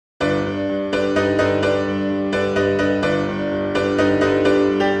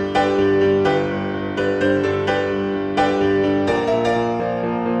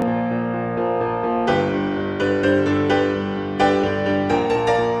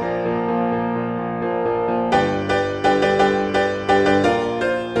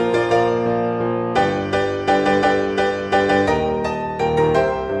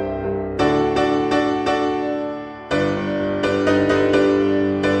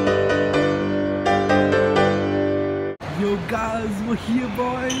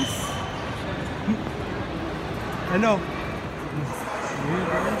I know.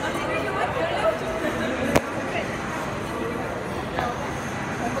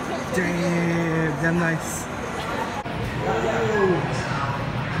 Damn nice.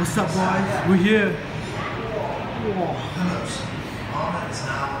 What's up, boys? We're here.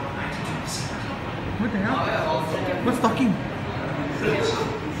 What the hell? What's talking?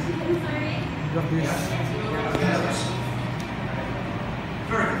 Got this.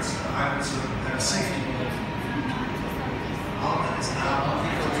 Very good, sir. I was a safety. Armor is now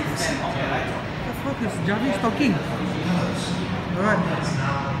 52%. What the fuck is Jarvis talking? Alright.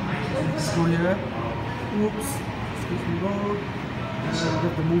 Let's go here. Oops. Excuse me, road. We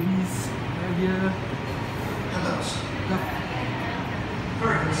got the movies right here. Hello, sir.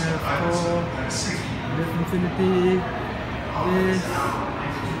 Very good, sir. I was a safety. There's Infinity. This.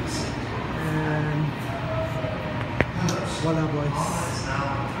 And voila, boys.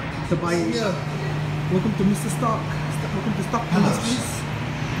 The buy here. Welcome to Mr. Stock. Welcome to Stock, please.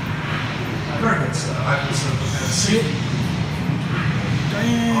 Very good, sir. I was a safety.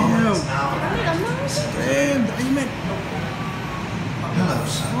 Damn! Damn, the Iron Man! Hello,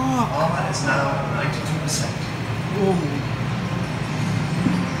 sir. Armor is now 92%. Oh.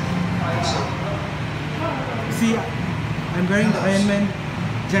 See, I'm wearing the Iron Man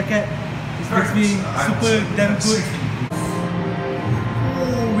jacket. It makes me super damn good.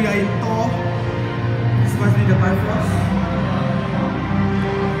 Oh, we are in Thor. This must be the Bifrost.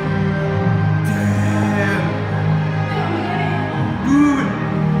 Damn! Dude!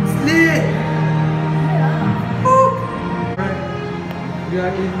 It's lit! Woo! Right. We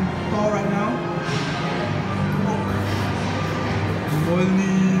are in Thor right now.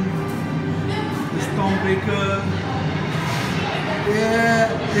 Molly, the Stormbreaker. Yeah,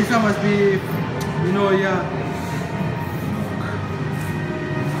 this one must be, you know, yeah.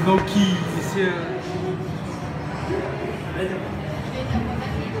 Loki is here.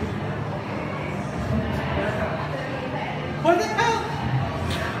 What the hell?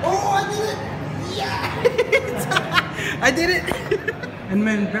 Oh, I did it! Yeah! I did it! And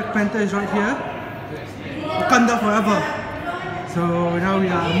man, Black Panther is right here. Wakanda forever. So now we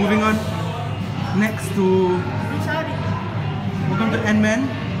are moving on next to welcome to Ant-Man.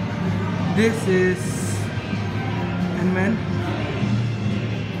 This is Ant-Man.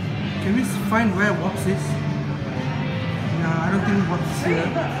 Can we find where Wasp is? Nah, I don't think Wasp is here.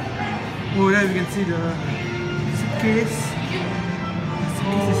 Oh, there we can see the suitcase. The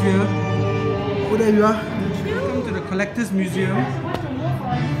suitcase is here. Oh, there you are. Welcome to the Collector's Museum. I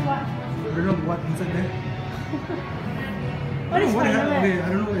don't know what's inside there. I don't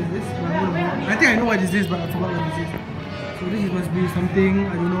know what is this. I think I know what is this, but I forgot what this is. So this must be something,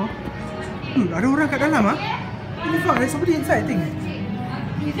 I don't know. Ada orang kat dalam ah. What the fuck? There's somebody inside, I think.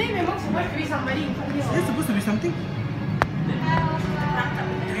 Is there supposed to be somebody in front of you? Is there supposed to be something?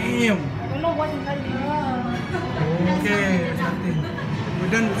 Damn! I don't know what's inside there. Okay, there's nothing.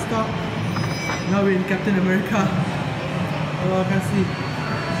 We're done with stock. Now we're in Captain America. Oh, I can't see.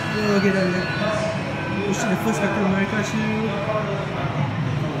 Oh, okay, done. Oh shit, the first Captain America shoe.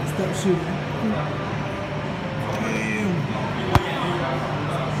 Stop shoe. Damn.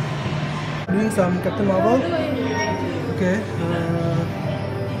 Doing some Captain Marvel. Okay.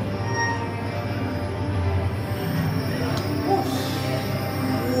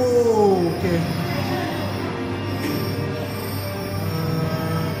 Whoa, okay.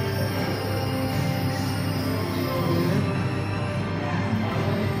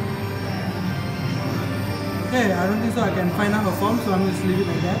 Okay, I don't think so. I can find out her form, so I'm just leave it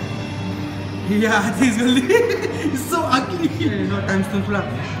like that. Yeah, I think it's gonna leave. It's so ugly. Okay, no time stones pula.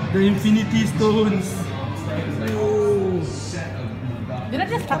 The Infinity Stones. Oh. Did I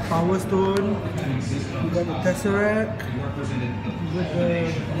just stop? Power Stone. We got the Tesseract. We got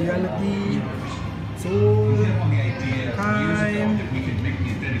the Reality. Soul. Time.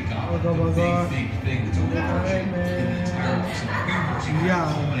 Oh god. Time, man.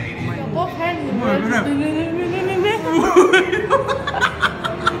 Yeah. Both hands.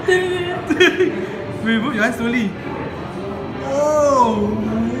 Wait, move your hands slowly. Oh!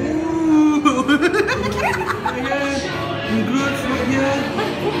 And Groot's right here.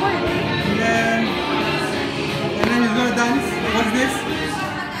 And then he's gonna dance. What's this?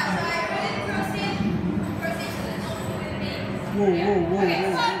 Whoa.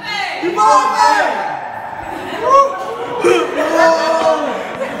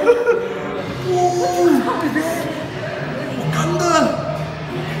 Wakanda!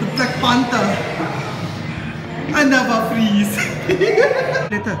 The Black Panther! I never freeze!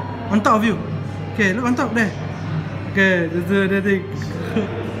 Later, on top of you. Okay, look on top there. Okay, there's the thing.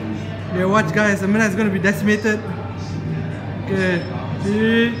 Yeah, watch guys, the man is gonna be decimated. Okay,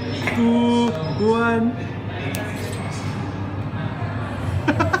 3, 2, 1.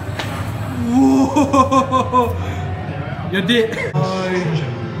 Whoa! You're dead. I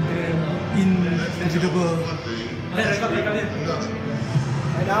am invisible.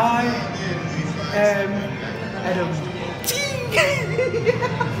 And I am Adam. Okay,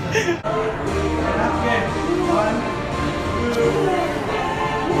 1, 2.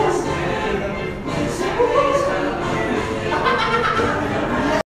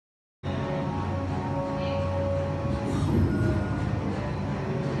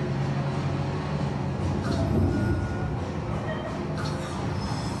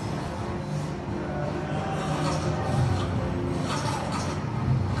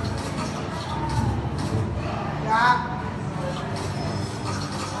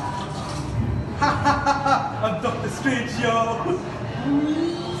 I'm Doctor Strange, yo!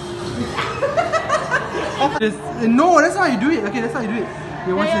 No, that's how you do it. Okay, that's how you do it.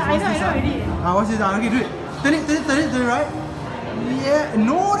 Okay, watch this, watch this. I know already. Watch this. Okay, do it. Turn it right. Yeah.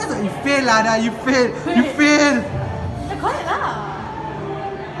 No, that's not. You fail, Lada. You fail. You fail. I got it lah.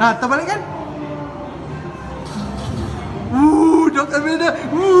 Nah, terbalik kan? Woo, Dr. Milner.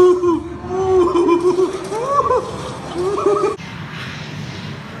 Woo.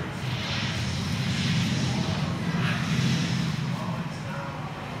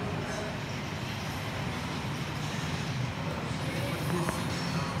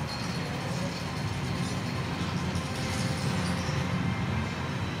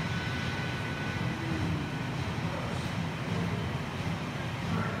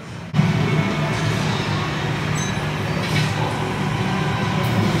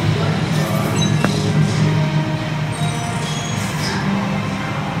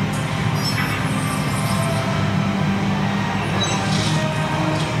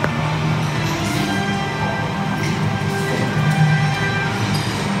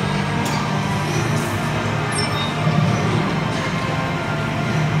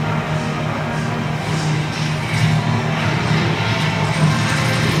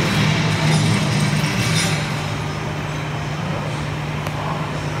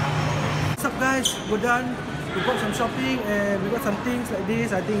 What's up guys, we're done. We got some shopping and we got some things like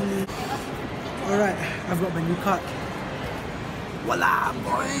this, I think. Alright, I've got my new card. Voila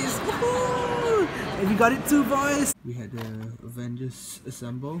boys! Woohoo! And we got it too boys! We had the Avengers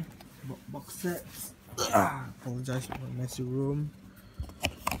Assemble box sets. Apologize for my messy room.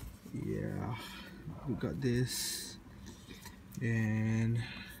 Yeah, we got this. And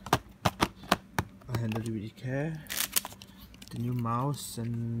I handled it with care. The new mouse,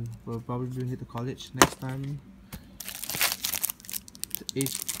 and we'll probably bring it to college next time. The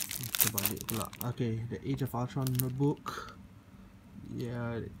Age of Ultron notebook.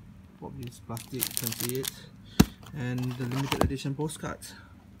 Yeah, probably it's plastic, you can see it. And the limited edition postcards.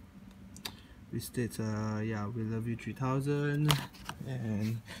 We states, yeah, we love you 3000.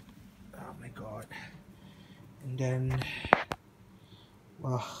 And oh my god. And then,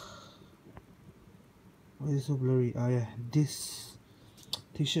 wow. Why is it so blurry? Oh yeah, this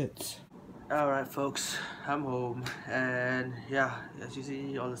t-shirts. Alright folks, I'm home, and yeah, as you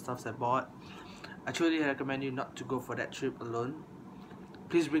see all the stuffs I bought. I truly recommend you not to go for that trip alone.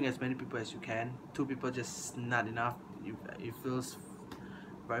 Please bring as many people as you can. 2 people just not enough. It feels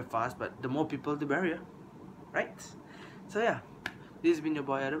very fast, but the more people the merrier, right? So yeah, this has been your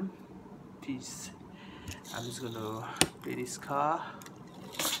boy Adam. Peace. I'm just gonna play this car.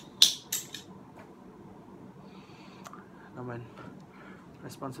 No man,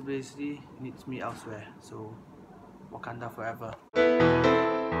 responsibility needs me elsewhere, so Wakanda forever.